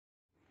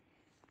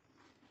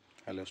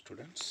Hello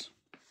students,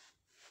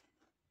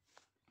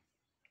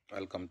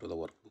 welcome to the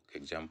workbook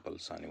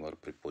examples on your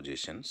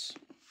prepositions.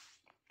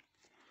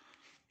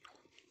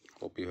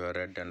 Hope you have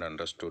read and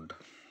understood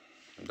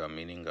the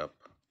meaning of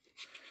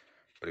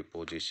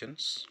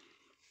prepositions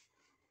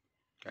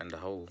and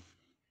how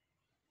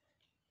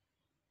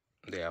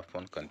they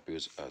often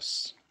confuse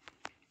us.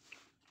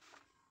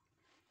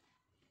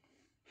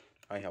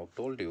 I have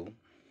told you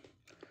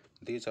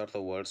these are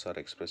the words or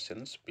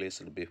expressions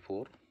placed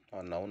before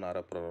a noun or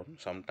a pronoun,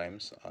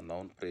 sometimes a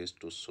noun phrase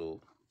to show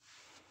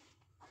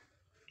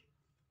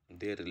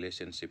their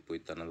relationship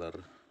with another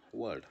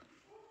word.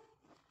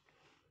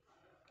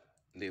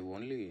 They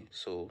only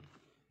show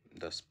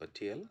the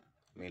spatial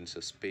means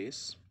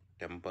space,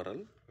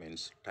 temporal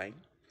means time,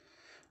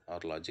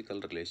 or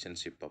logical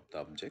relationship of the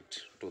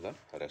object to the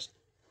rest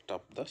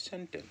of the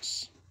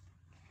sentence.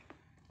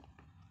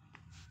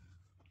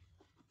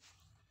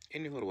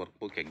 In your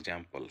workbook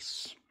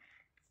examples,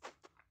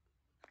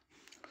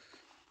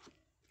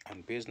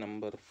 on page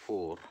number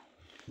 4,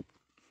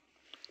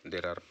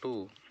 there are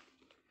two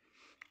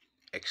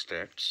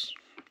extracts.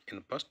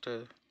 In first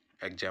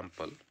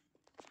example,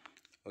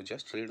 you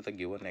just read the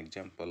given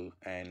example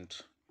and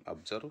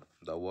observe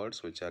the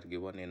words which are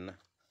given in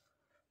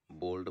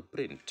bold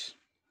print.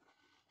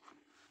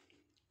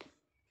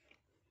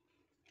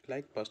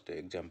 Like first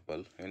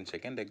example, in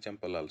second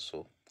example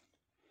also,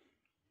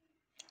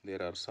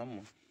 there are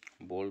some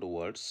bold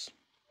words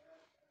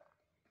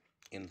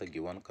in the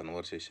given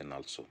conversation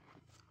also.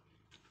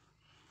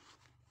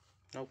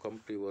 Now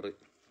come to your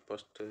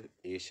first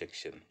A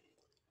section.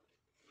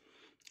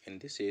 In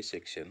this A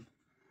section,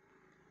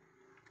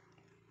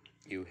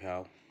 you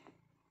have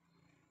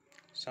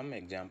some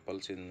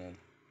examples in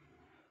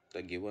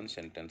the given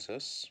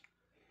sentences.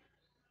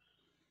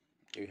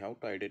 You have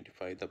to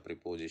identify the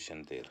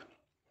preposition there.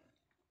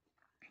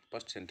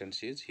 First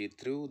sentence is, he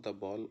threw the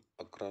ball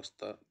across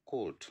the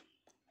court.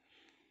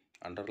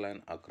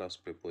 Underline across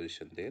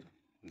preposition there.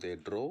 They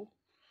drove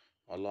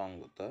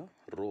along the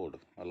road.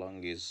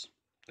 Along is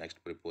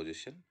next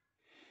preposition.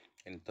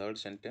 In third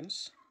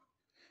sentence,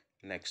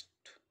 next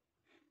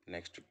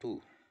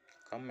to.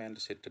 Come and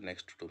sit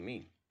next to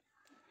me.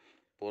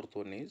 Fourth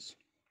one is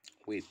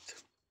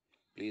with.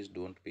 Please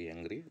don't be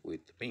angry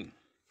with me.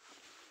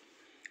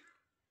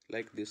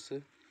 Like this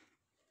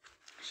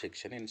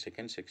section. In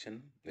second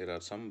section, there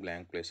are some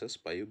blank places.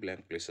 5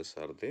 blank places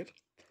are there.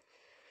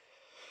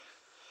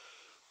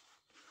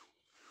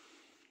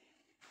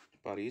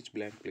 For each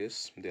blank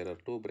place, there are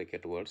 2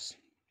 bracket words.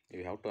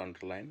 You have to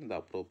underline the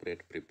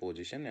appropriate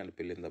preposition and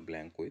fill in the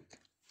blank with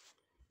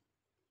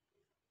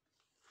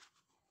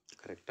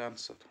correct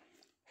answer.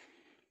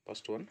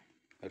 First one,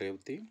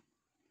 Revati,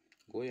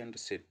 go and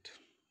sit.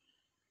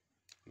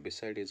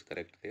 Beside is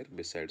correct there,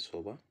 beside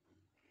Shobha.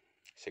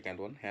 Second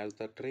one, has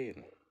the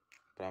train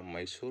from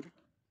Mysore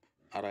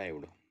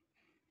arrived?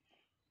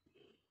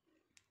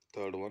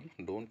 Third one,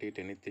 don't eat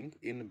anything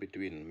in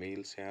between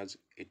meals as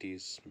it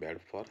is bad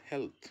for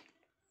health.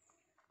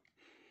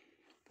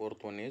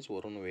 Fourth one is,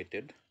 Varun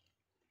waited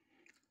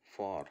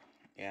for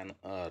an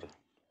hour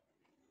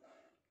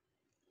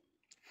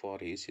for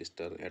his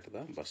sister at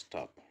the bus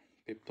stop.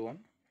 Fifth one,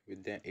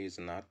 Vidya is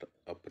not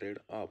afraid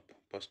of.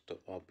 First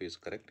of is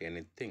correct,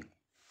 anything.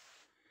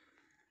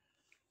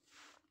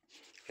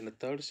 In the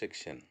third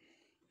section,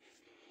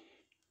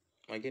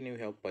 again you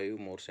have 5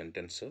 more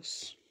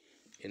sentences.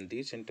 In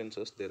these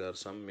sentences, there are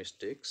some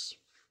mistakes.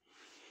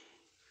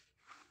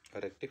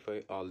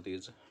 Rectify all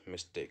these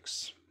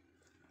mistakes.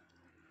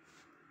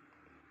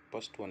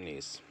 First one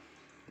is,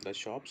 the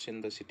shops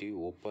in the city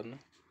open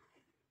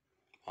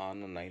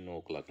on 9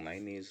 o'clock.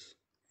 9 is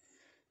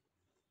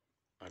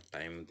a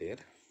time there.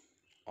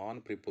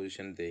 On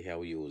preposition they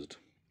have used.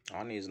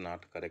 On is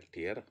not correct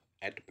here.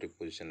 At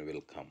preposition will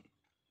come.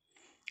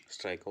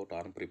 Strike out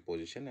on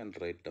preposition and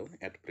write down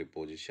at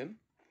preposition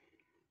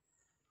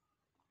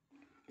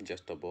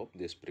just above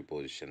this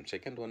preposition.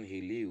 Second one,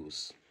 he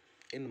lives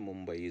in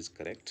Mumbai is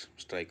correct.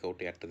 Strike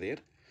out at there.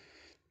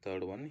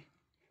 Third one,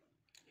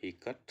 he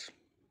cut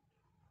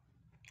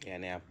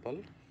an apple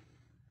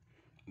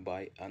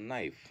by a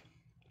knife.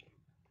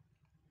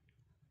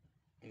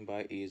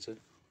 By is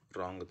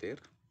wrong there.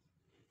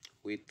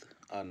 With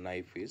a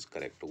knife is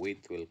correct.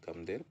 With will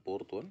come there.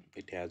 Fourth one,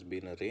 it has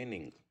been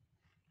raining.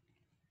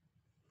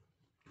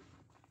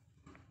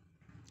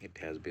 It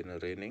has been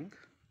raining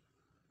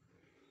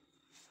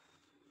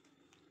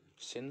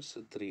since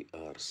 3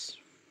 hours.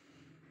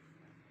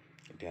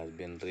 It has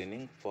been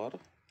raining for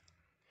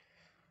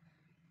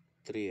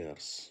 3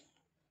 hours.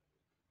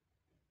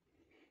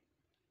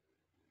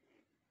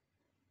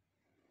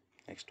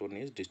 Next one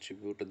is,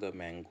 distribute the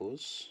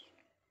mangoes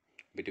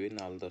between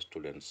all the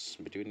students.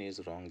 Between is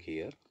wrong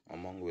here.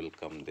 Among will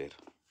come there.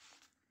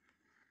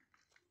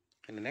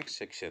 In the next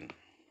section,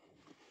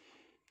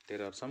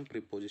 there are some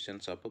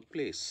prepositions of a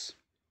place.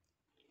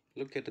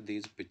 Look at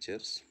these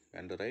pictures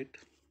and write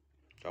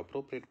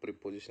appropriate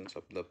prepositions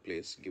of the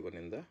place given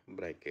in the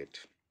bracket.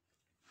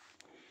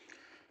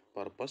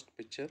 For first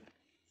picture,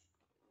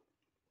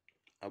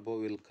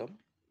 above will come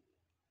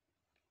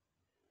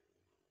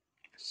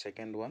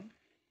Second one,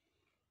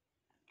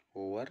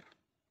 over.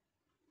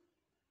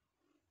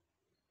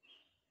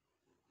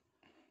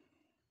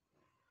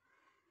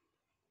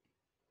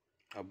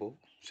 Above.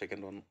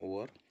 Second one,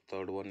 over.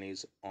 Third one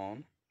is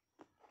on.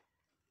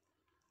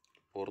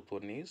 Fourth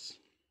one is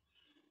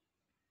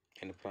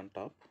in front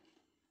of.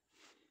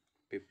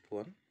 Fifth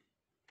one,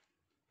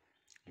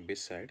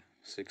 beside.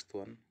 Sixth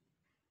one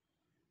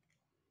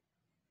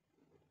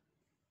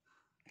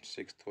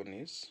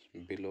is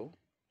below.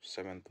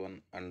 Seventh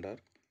one, under.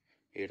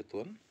 Eighth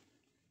one,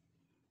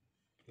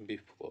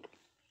 before.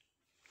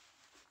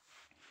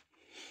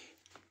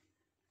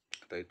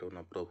 Write down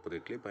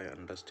appropriately by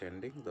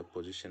understanding the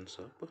positions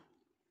of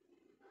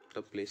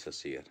the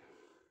places here.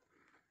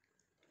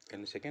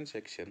 In the second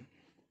section,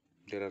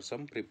 there are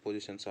some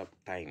prepositions of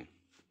time.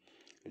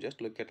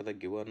 Just look at the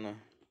given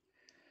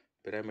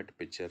pyramid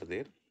picture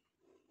there,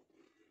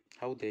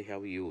 how they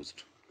have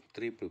used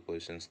three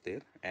prepositions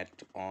there: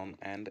 at, on,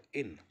 and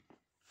in.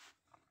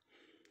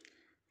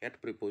 At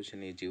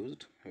preposition is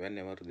used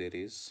whenever there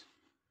is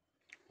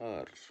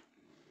or.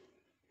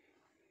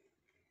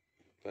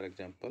 For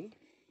example,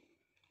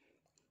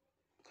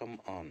 come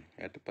on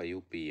at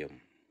 5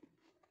 p.m.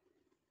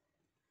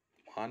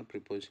 On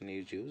preposition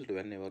is used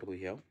whenever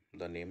we have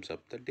the names of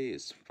the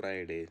days: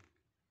 Friday,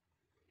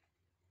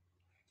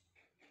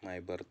 my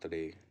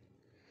birthday,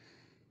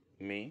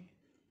 May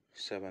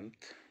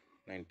 7th,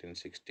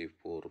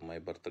 1964. My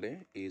birthday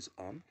is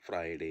on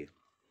Friday.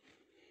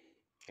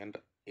 And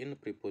in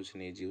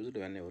preposition is used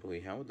whenever we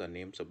have the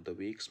names of the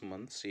weeks,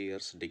 months,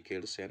 years,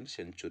 decades, and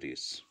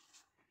centuries.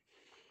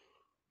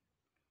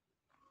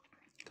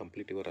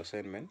 Complete your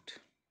assignment.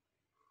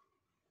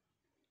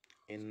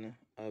 In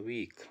a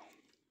week,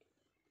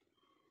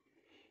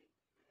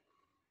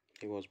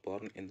 he was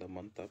born in the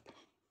month of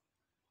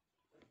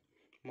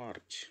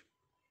March.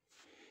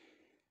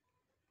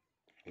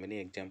 Many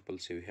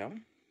examples we have,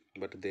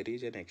 but there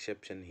is an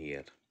exception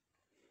here.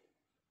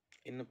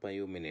 In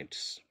 5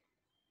 minutes,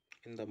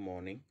 in the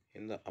morning,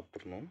 in the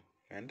afternoon,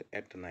 and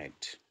at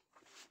night.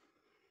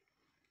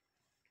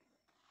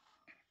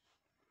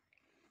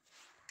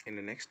 In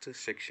the next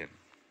section,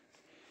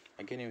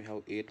 again you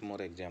have 8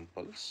 more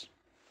examples.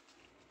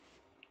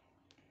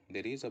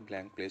 There is a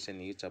blank place in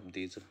each of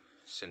these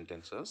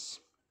sentences.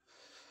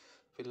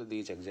 Fill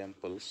these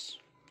examples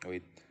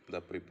with the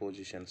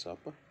prepositions of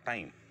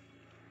time.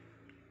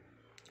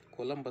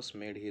 Columbus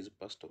made his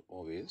first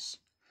voyage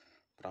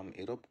from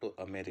Europe to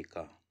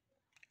America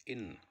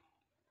in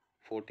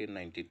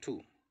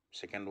 1492.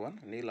 Second one,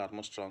 Neil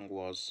Armstrong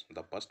was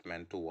the first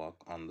man to walk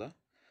on the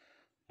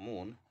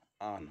moon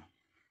on.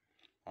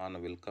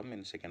 On will come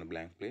in second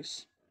blank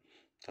place.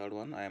 Third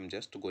one, I am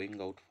just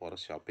going out for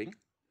shopping.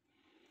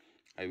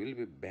 I will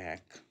be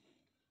back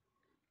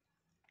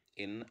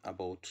in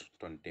about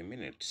 20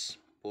 minutes.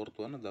 Fourth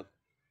one, the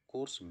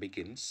course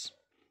begins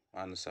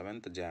on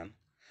 7th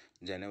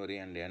January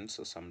and ends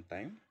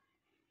sometime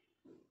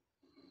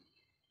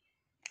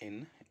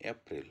in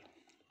April.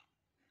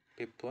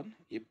 Fifth one,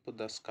 if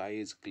the sky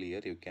is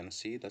clear, you can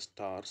see the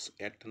stars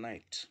at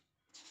night.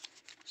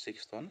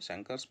 Sixth one,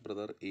 Shankar's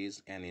brother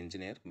is an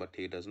engineer, but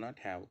he does not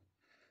have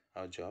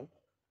a job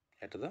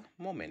at the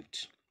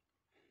moment.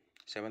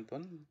 Seventh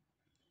one,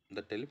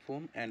 the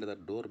telephone and the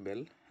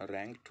doorbell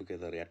rang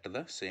together at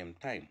the same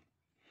time.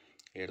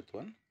 Eighth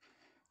one,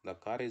 the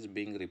car is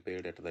being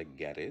repaired at the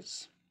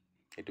garage.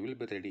 It will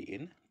be ready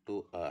in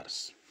 2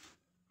 hours.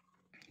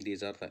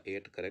 These are the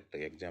 8 correct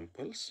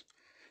examples.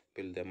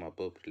 Fill them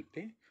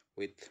appropriately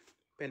with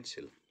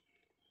pencil.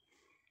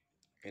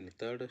 In the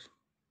third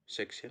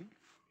section,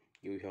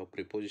 you have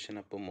preposition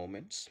of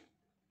moments.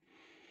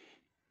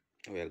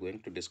 We are going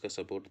to discuss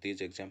about these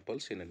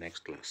examples in the next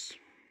class.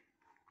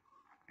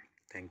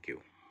 Thank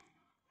you.